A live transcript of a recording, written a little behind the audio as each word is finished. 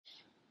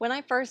When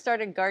I first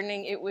started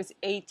gardening, it was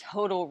a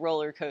total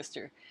roller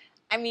coaster.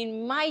 I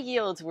mean, my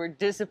yields were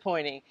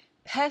disappointing.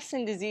 Pests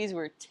and disease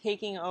were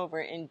taking over,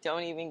 and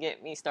don't even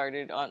get me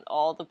started on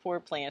all the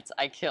poor plants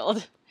I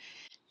killed.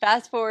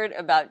 Fast forward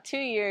about 2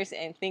 years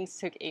and things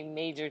took a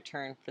major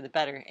turn for the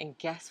better. And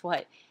guess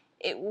what?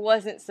 It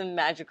wasn't some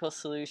magical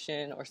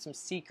solution or some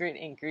secret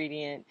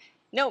ingredient.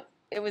 Nope,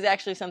 it was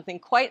actually something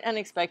quite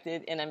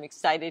unexpected, and I'm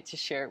excited to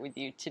share it with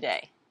you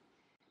today.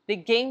 The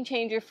game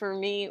changer for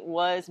me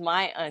was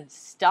my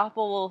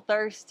unstoppable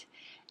thirst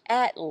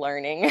at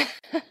learning.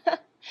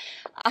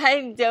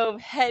 I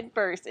dove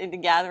headfirst into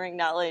gathering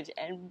knowledge,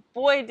 and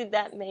boy, did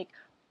that make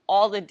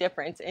all the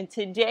difference. And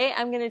today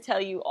I'm going to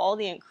tell you all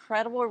the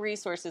incredible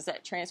resources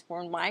that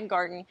transformed my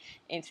garden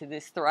into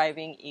this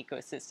thriving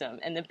ecosystem.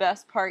 And the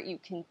best part, you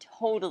can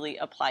totally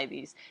apply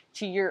these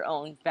to your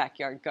own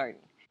backyard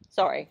garden.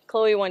 Sorry,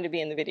 Chloe wanted to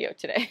be in the video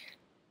today.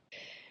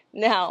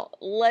 Now,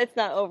 let's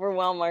not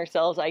overwhelm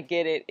ourselves. I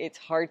get it. It's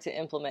hard to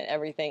implement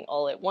everything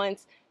all at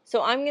once.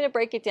 So I'm going to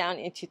break it down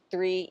into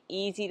 3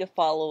 easy to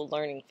follow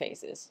learning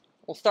phases.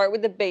 We'll start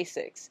with the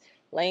basics,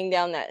 laying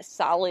down that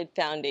solid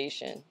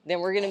foundation. Then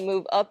we're going to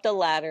move up the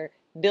ladder,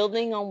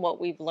 building on what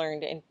we've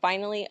learned. And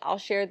finally, I'll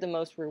share the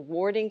most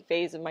rewarding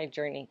phase of my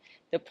journey,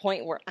 the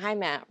point where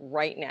I'm at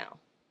right now.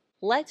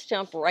 Let's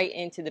jump right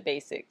into the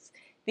basics.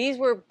 These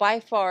were by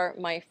far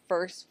my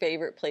first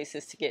favorite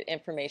places to get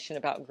information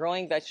about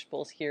growing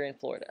vegetables here in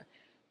Florida.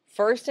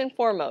 First and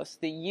foremost,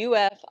 the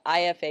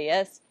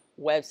UFIFAS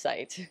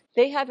website.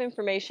 They have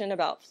information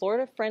about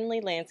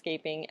Florida-friendly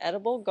landscaping,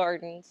 edible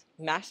gardens,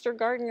 master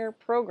gardener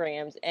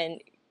programs,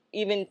 and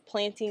even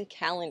planting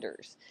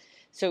calendars.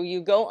 So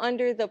you go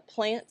under the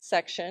plant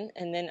section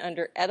and then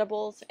under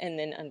edibles and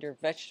then under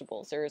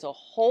vegetables. There is a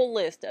whole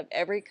list of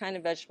every kind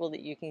of vegetable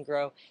that you can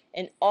grow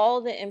and all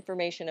the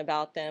information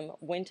about them,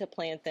 when to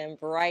plant them,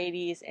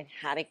 varieties, and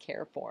how to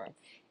care for them.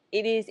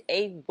 It is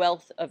a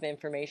wealth of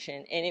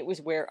information, and it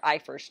was where I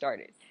first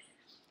started.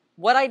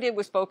 What I did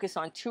was focus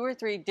on 2 or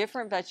 3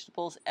 different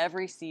vegetables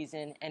every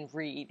season and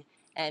read,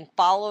 and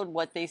followed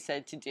what they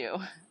said to do.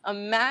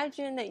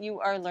 Imagine that you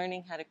are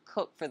learning how to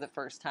cook for the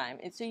first time,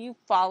 and so you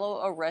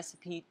follow a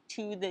recipe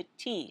to the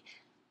T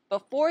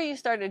before you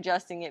start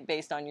adjusting it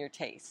based on your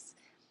tastes.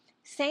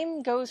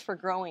 Same goes for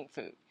growing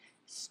food.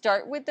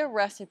 Start with the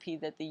recipe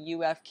that the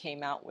UF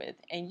came out with,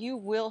 and you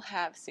will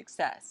have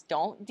success.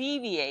 Don't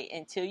deviate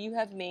until you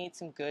have made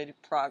some good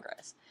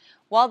progress.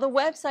 While the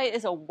website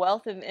is a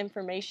wealth of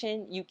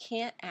information, you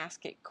can't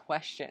ask it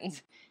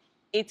questions.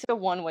 It's a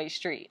one-way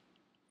street.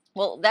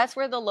 Well, that's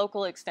where the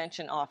local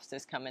extension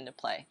offices come into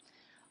play.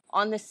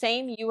 On the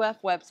same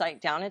UF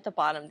website down at the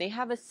bottom, they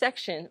have a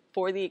section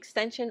for the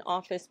extension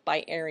office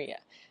by area.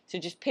 So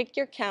just pick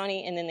your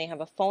county, and then they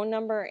have a phone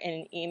number and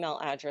an email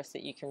address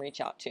that you can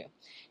reach out to.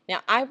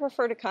 Now, I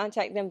prefer to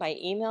contact them by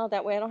email.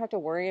 That way I don't have to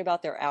worry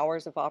about their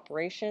hours of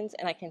operations,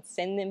 and I can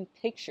send them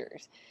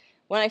pictures.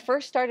 When I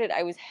first started,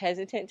 I was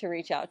hesitant to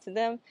reach out to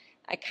them.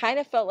 I kind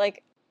of felt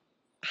like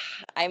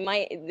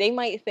they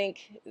might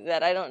think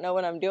that I don't know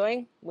what I'm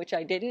doing, which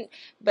I didn't,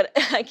 but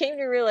I came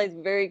to realize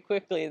very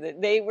quickly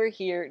that they were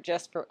here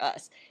just for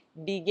us,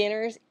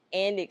 beginners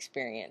and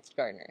experienced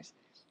gardeners.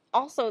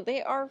 Also,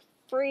 they are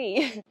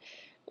free,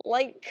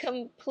 like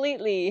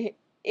completely.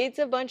 It's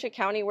a bunch of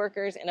county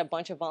workers and a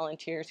bunch of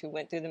volunteers who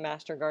went through the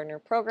Master Gardener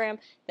program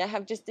that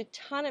have just a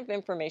ton of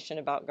information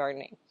about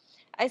gardening.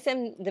 I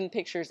send them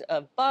pictures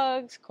of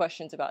bugs,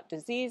 questions about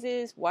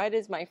diseases, why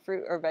does my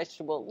fruit or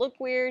vegetable look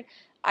weird.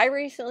 I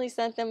recently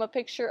sent them a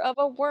picture of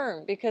a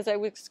worm because I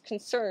was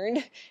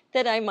concerned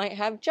that I might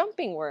have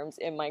jumping worms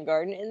in my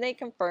garden, and they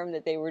confirmed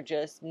that they were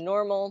just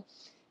normal,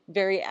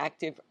 very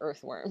active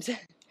earthworms.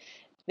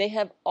 They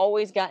have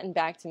always gotten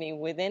back to me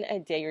within a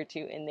day or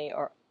 2, and they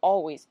are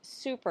always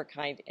super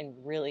kind and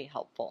really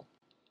helpful.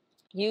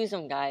 Use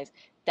them, guys.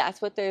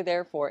 That's what they're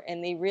there for,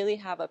 and they really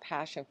have a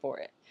passion for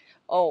it.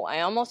 Oh,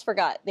 I almost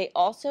forgot. They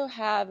also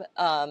have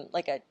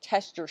like a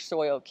test your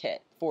soil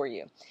kit for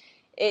you.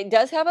 It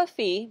does have a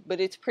fee, but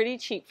it's pretty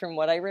cheap from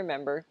what I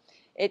remember.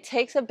 It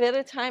takes a bit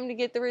of time to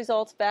get the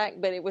results back,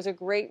 but it was a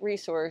great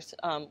resource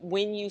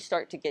when you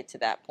start to get to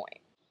that point.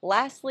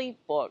 Lastly,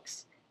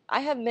 books. I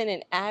have been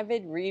an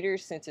avid reader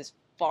since as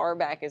far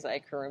back as I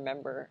can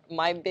remember.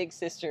 My big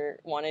sister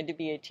wanted to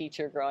be a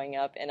teacher growing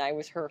up, and I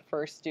was her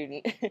first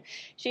student.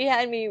 She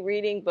had me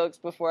reading books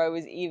before I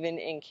was even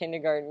in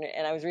kindergarten,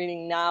 and I was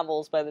reading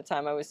novels by the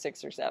time I was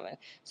 6 or 7.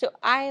 So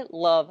I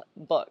love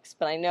books,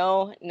 but I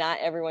know not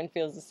everyone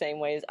feels the same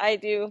way as I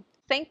do.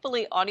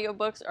 Thankfully,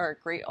 audiobooks are a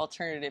great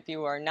alternative if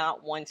you are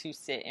not one to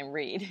sit and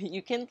read.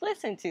 You can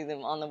listen to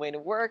them on the way to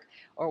work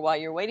or while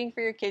you're waiting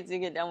for your kids to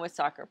get done with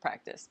soccer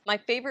practice. My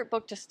favorite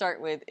book to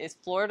start with is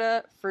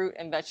Florida Fruit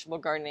and Vegetable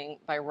Gardening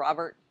by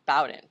Robert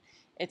Bowden.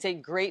 It's a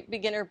great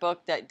beginner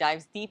book that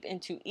dives deep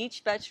into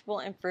each vegetable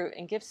and fruit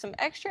and gives some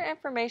extra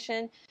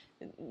information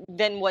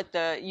than what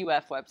the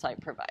UF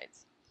website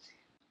provides.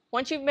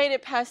 Once you've made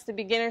it past the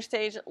beginner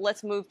stage,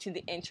 let's move to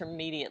the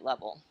intermediate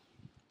level.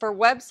 For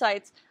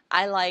websites,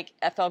 I like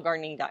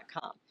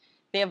flgardening.com.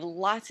 They have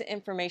lots of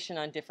information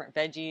on different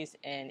veggies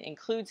and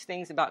includes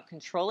things about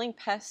controlling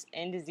pests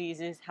and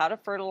diseases, how to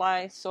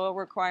fertilize, soil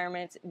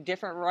requirements,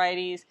 different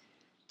varieties,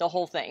 the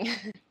whole thing.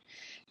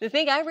 The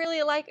thing I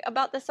really like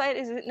about the site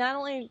is that not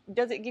only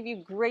does it give you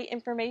great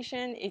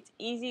information, it's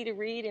easy to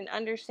read and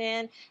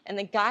understand, and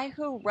the guy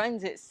who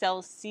runs it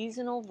sells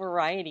seasonal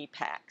variety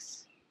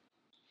packs.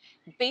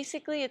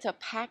 Basically, it's a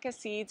pack of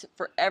seeds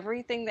for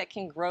everything that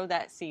can grow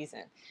that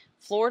season.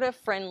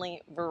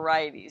 Florida-friendly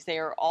varieties. They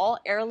are all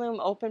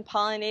heirloom open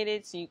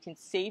pollinated, so you can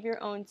save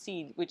your own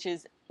seed, which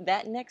is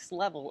that next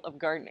level of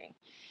gardening.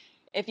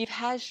 If you've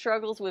had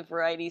struggles with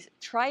varieties,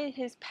 try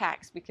his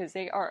packs because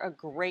they are a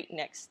great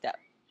next step.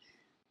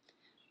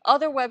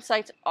 Other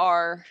websites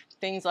are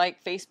things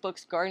like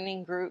Facebook's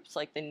gardening groups,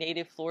 like the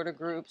Native Florida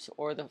groups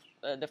or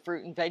the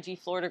Fruit and Veggie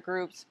Florida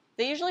groups.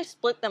 They usually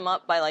split them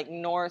up by like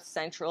North,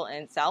 Central,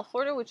 and South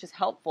Florida, which is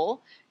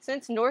helpful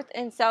since North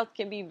and South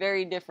can be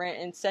very different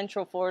and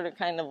Central Florida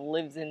kind of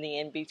lives in the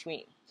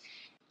in-between.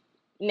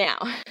 Now,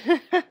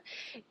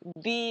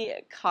 be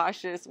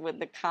cautious with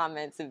the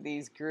comments of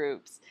these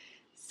groups.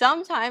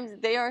 Sometimes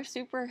they are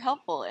super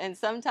helpful and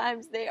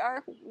sometimes they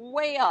are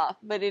way off,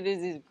 but it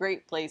is a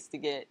great place to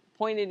get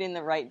pointed in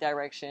the right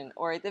direction,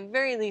 or at the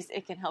very least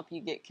it can help you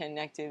get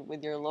connected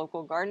with your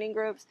local gardening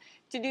groups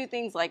to do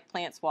things like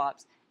plant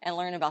swaps and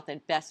learn about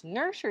the best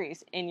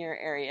nurseries in your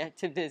area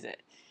to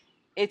visit.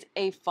 It's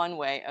a fun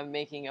way of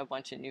making a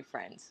bunch of new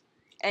friends.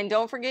 And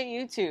don't forget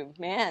YouTube.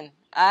 Man,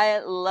 I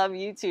love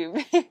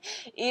YouTube.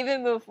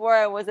 Even before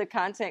I was a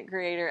content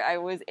creator, I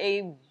was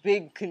a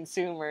big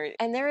consumer.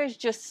 And there is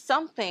just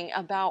something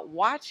about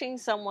watching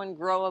someone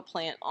grow a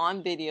plant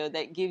on video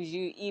that gives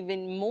you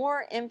even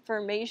more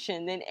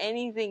information than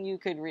anything you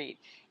could read.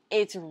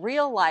 It's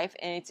real life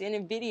and it's in a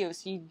video,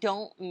 so you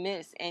don't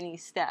miss any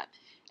step.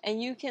 And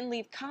you can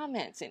leave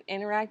comments and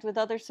interact with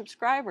other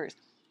subscribers.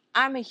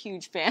 I'm a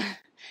huge fan.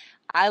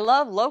 I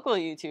love local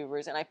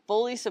YouTubers, and I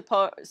fully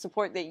support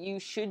that you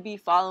should be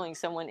following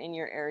someone in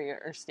your area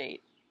or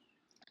state.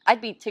 I'd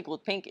be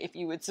tickled pink if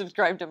you would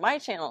subscribe to my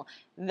channel.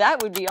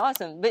 That would be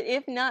awesome. But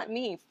if not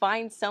me,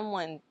 find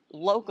someone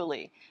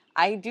locally.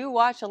 I do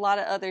watch a lot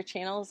of other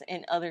channels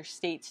in other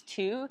states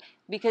too,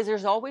 because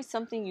there's always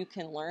something you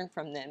can learn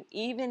from them,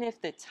 even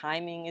if the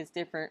timing is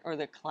different or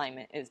the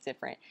climate is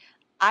different.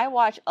 I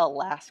watch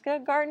Alaska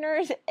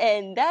gardeners,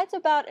 and that's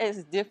about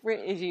as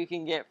different as you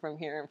can get from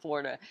here in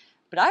Florida.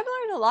 But I've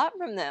learned a lot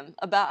from them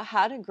about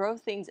how to grow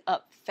things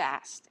up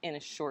fast in a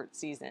short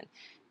season.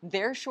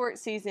 Their short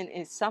season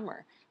is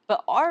summer,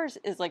 but ours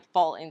is like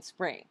fall and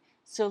spring.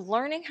 So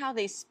learning how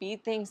they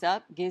speed things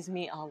up gives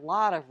me a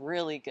lot of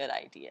really good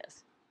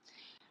ideas.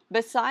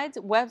 Besides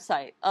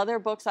website, other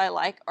books I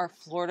like are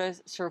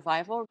Florida's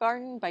Survival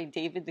Garden by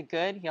David the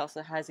Good. He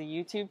also has a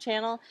YouTube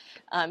channel.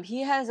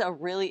 He has a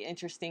really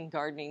interesting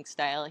gardening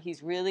style.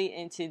 He's really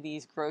into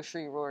these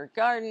grocery row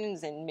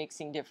gardens and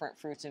mixing different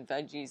fruits and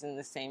veggies in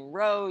the same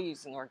row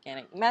using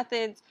organic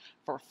methods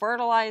for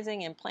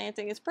fertilizing and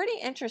planting. It's pretty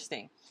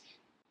interesting.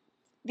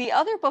 The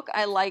other book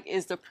I like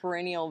is The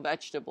Perennial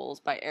Vegetables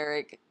by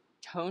Eric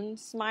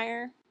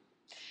Tonesmeyer.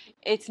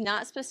 It's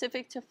not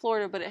specific to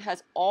Florida, but it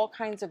has all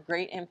kinds of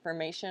great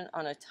information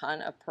on a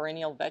ton of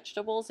perennial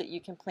vegetables that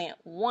you can plant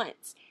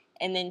once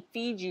and then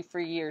feed you for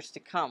years to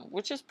come,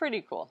 which is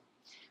pretty cool.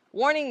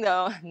 Warning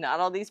though, not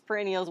all these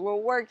perennials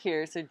will work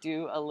here, so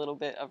do a little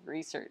bit of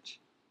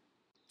research.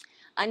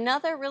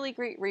 Another really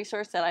great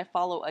resource that I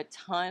follow a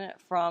ton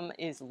from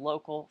is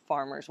local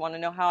farmers. Want to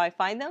know how I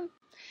find them?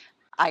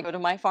 I go to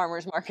my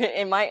farmer's market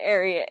in my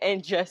area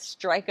and just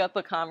strike up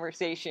a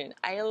conversation.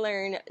 I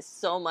learn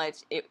so much.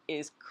 It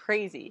is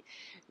crazy.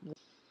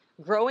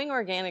 Growing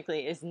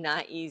organically is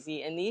not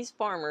easy, and these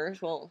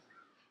farmers, well,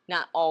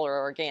 not all are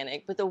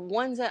organic, but the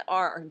ones that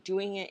are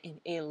doing it in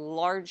a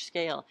large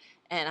scale,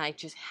 and I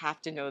just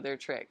have to know their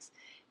tricks.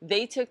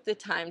 They took the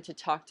time to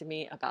talk to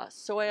me about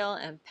soil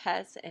and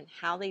pests and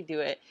how they do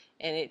it,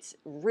 and it's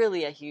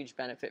really a huge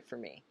benefit for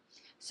me.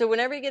 So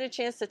whenever you get a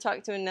chance to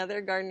talk to another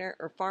gardener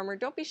or farmer,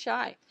 don't be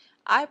shy.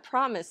 I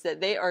promise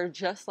that they are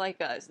just like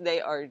us.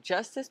 They are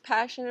just as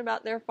passionate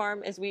about their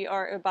farm as we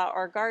are about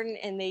our garden,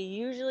 and they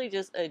usually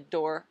just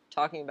adore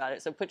talking about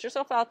it. So put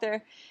yourself out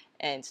there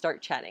and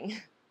start chatting.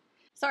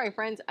 Sorry,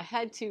 friends, I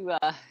had to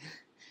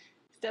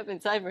step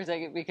inside for a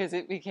second because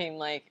it became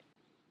like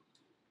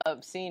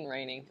obscene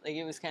raining. Like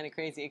it was kind of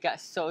crazy. It got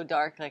so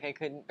dark like I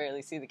couldn't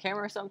barely see the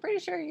camera, so I'm pretty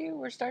sure you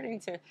were starting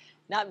to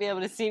not be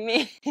able to see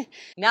me.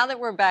 Now that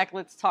we're back,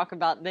 let's talk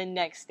about the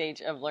next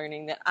stage of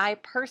learning that I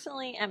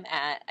personally am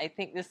at. I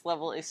think this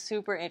level is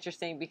super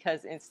interesting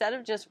because instead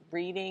of just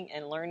reading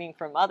and learning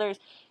from others,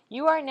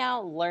 you are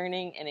now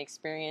learning and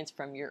experience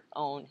from your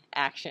own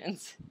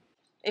actions.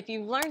 If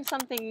you've learned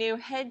something new,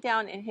 head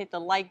down and hit the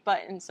like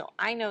button so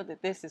I know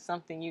that this is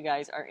something you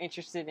guys are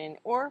interested in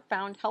or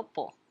found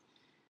helpful.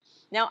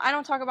 Now, I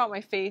don't talk about my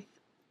faith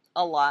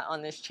a lot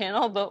on this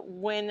channel, but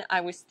when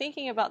I was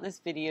thinking about this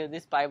video,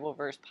 this Bible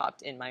verse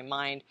popped in my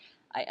mind.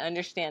 I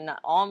understand not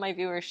all my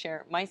viewers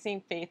share my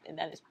same faith, and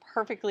that is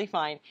perfectly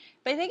fine,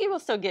 but I think you will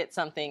still get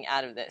something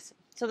out of this.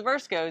 So the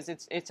verse goes,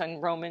 it's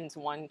on Romans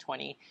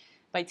 1:20.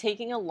 By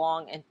taking a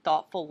long and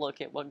thoughtful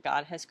look at what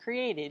God has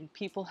created,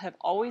 people have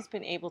always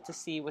been able to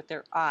see with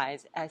their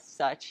eyes as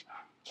such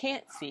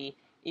can't see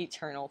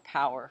eternal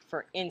power,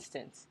 for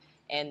instance,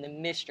 and the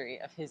mystery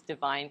of his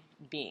divine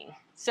being.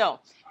 So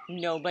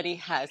nobody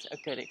has a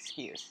good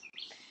excuse.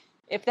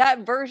 If that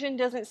version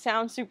doesn't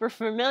sound super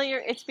familiar,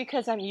 it's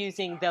because I'm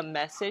using the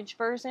Message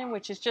version,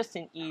 which is just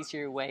an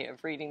easier way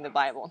of reading the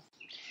Bible.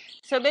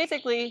 So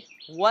basically,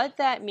 what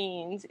that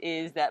means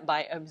is that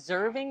by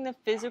observing the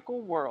physical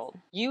world,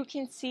 you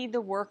can see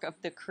the work of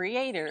the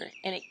Creator,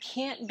 and it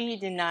can't be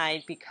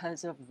denied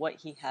because of what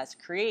He has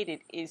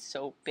created is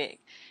so big.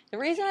 The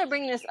reason I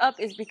bring this up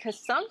is because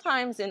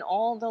sometimes in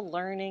all the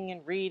learning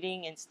and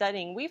reading and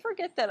studying, we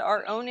forget that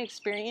our own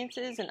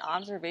experiences and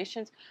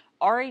observations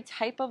are a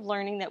type of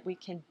learning that we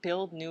can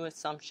build new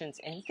assumptions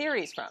and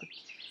theories from.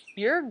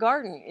 Your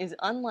garden is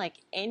unlike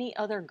any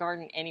other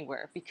garden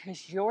anywhere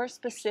because your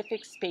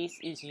specific space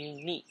is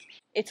unique.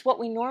 It's what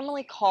we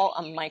normally call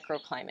a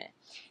microclimate.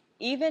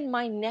 Even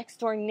my next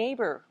door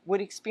neighbor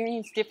would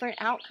experience different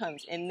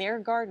outcomes in their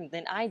garden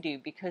than I do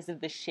because of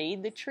the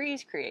shade the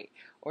trees create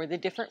or the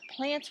different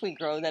plants we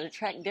grow that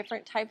attract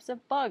different types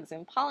of bugs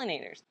and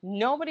pollinators.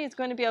 Nobody is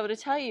going to be able to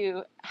tell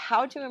you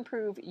how to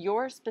improve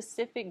your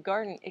specific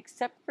garden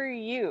except for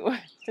you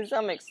to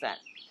some extent.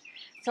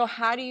 So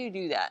how do you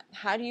do that?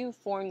 How do you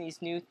form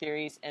these new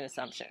theories and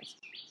assumptions?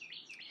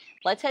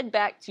 Let's head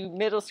back to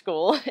middle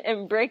school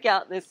and break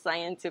out this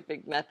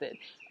scientific method.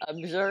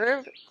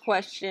 Observe,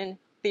 question,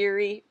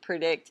 theory,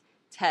 predict,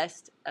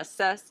 test,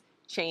 assess,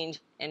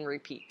 change, and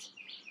repeat.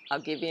 I'll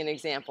give you an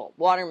example.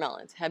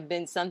 Watermelons have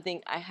been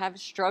something I have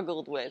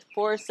struggled with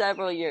for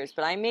several years,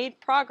 but I made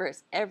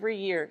progress every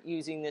year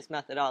using this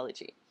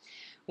methodology.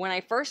 When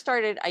I first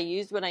started, I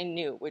used what I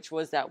knew, which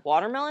was that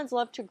watermelons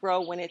love to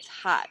grow when it's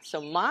hot.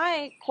 So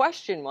my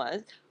question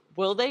was,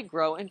 will they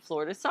grow in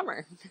Florida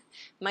summer?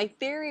 My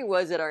theory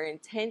was that our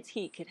intense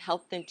heat could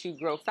help them to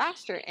grow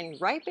faster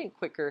and ripen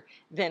quicker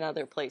than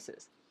other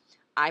places.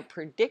 I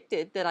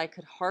predicted that I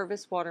could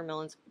harvest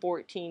watermelons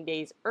 14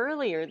 days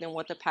earlier than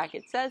what the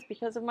packet says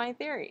because of my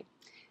theory.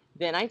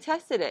 Then I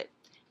tested it,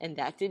 and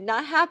that did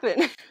not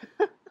happen.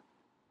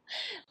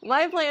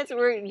 My plants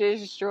were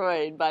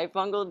destroyed by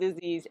fungal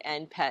disease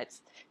and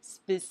pests,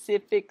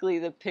 specifically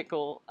the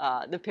pickle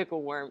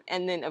worm,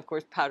 and then of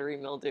course powdery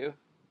mildew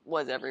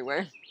was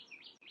everywhere.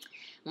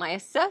 My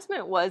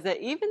assessment was that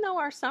even though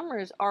our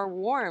summers are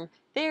warm,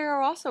 they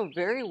are also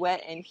very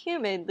wet and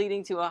humid,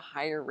 leading to a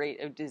higher rate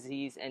of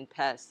disease and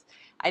pests.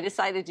 I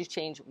decided to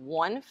change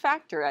one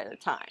factor at a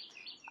time.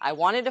 I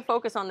wanted to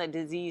focus on the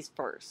disease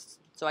first,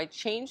 so I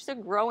changed the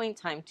growing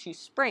time to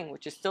spring,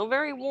 which is still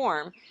very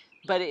warm,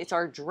 but it's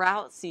our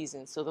drought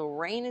season, so the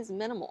rain is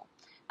minimal.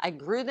 I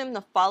grew them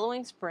the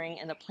following spring,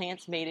 and the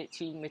plants made it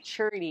to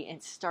maturity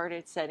and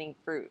started setting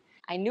fruit.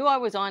 I knew I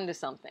was on to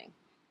something.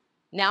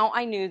 Now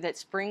I knew that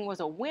spring was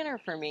a winner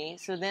for me,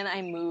 so then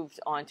I moved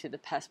on to the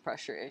pest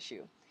pressure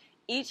issue.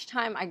 Each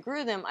time I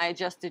grew them, I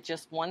adjusted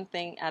just one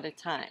thing at a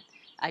time.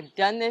 I've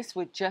done this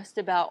with just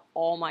about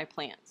all my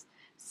plants.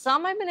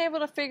 Some I've been able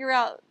to figure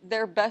out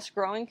their best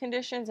growing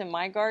conditions in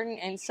my garden,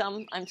 and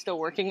some I'm still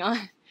working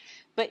on.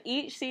 But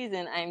each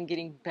season I'm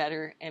getting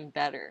better and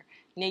better.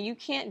 Now you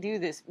can't do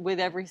this with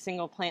every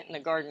single plant in the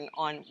garden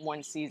on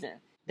one season.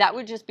 That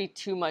would just be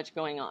too much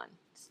going on.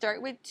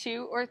 Start with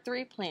 2 or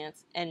 3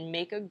 plants and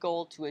make a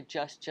goal to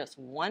adjust just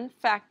one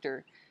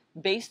factor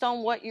based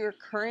on what you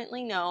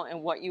currently know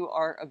and what you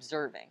are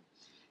observing.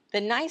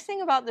 The nice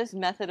thing about this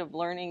method of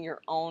learning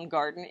your own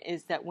garden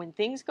is that when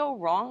things go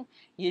wrong,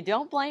 you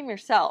don't blame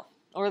yourself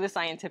or the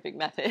scientific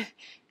method.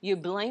 You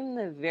blame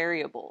the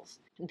variables.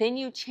 Then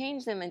you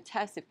change them and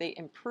test if they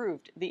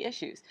improved the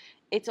issues.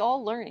 It's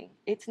all learning.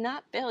 It's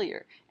not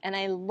failure. And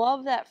I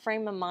love that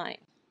frame of mind.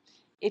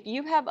 If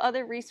you have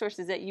other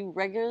resources that you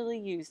regularly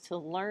use to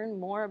learn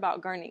more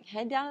about gardening,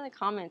 head down in the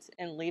comments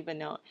and leave a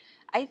note.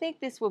 I think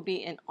this will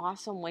be an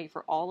awesome way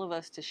for all of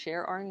us to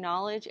share our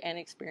knowledge and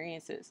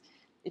experiences.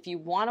 If you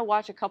want to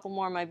watch a couple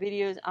more of my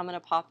videos, I'm going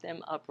to pop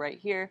them up right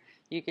here.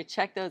 You could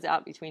check those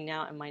out between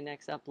now and my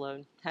next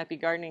upload. Happy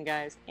gardening,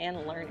 guys,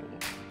 and learning.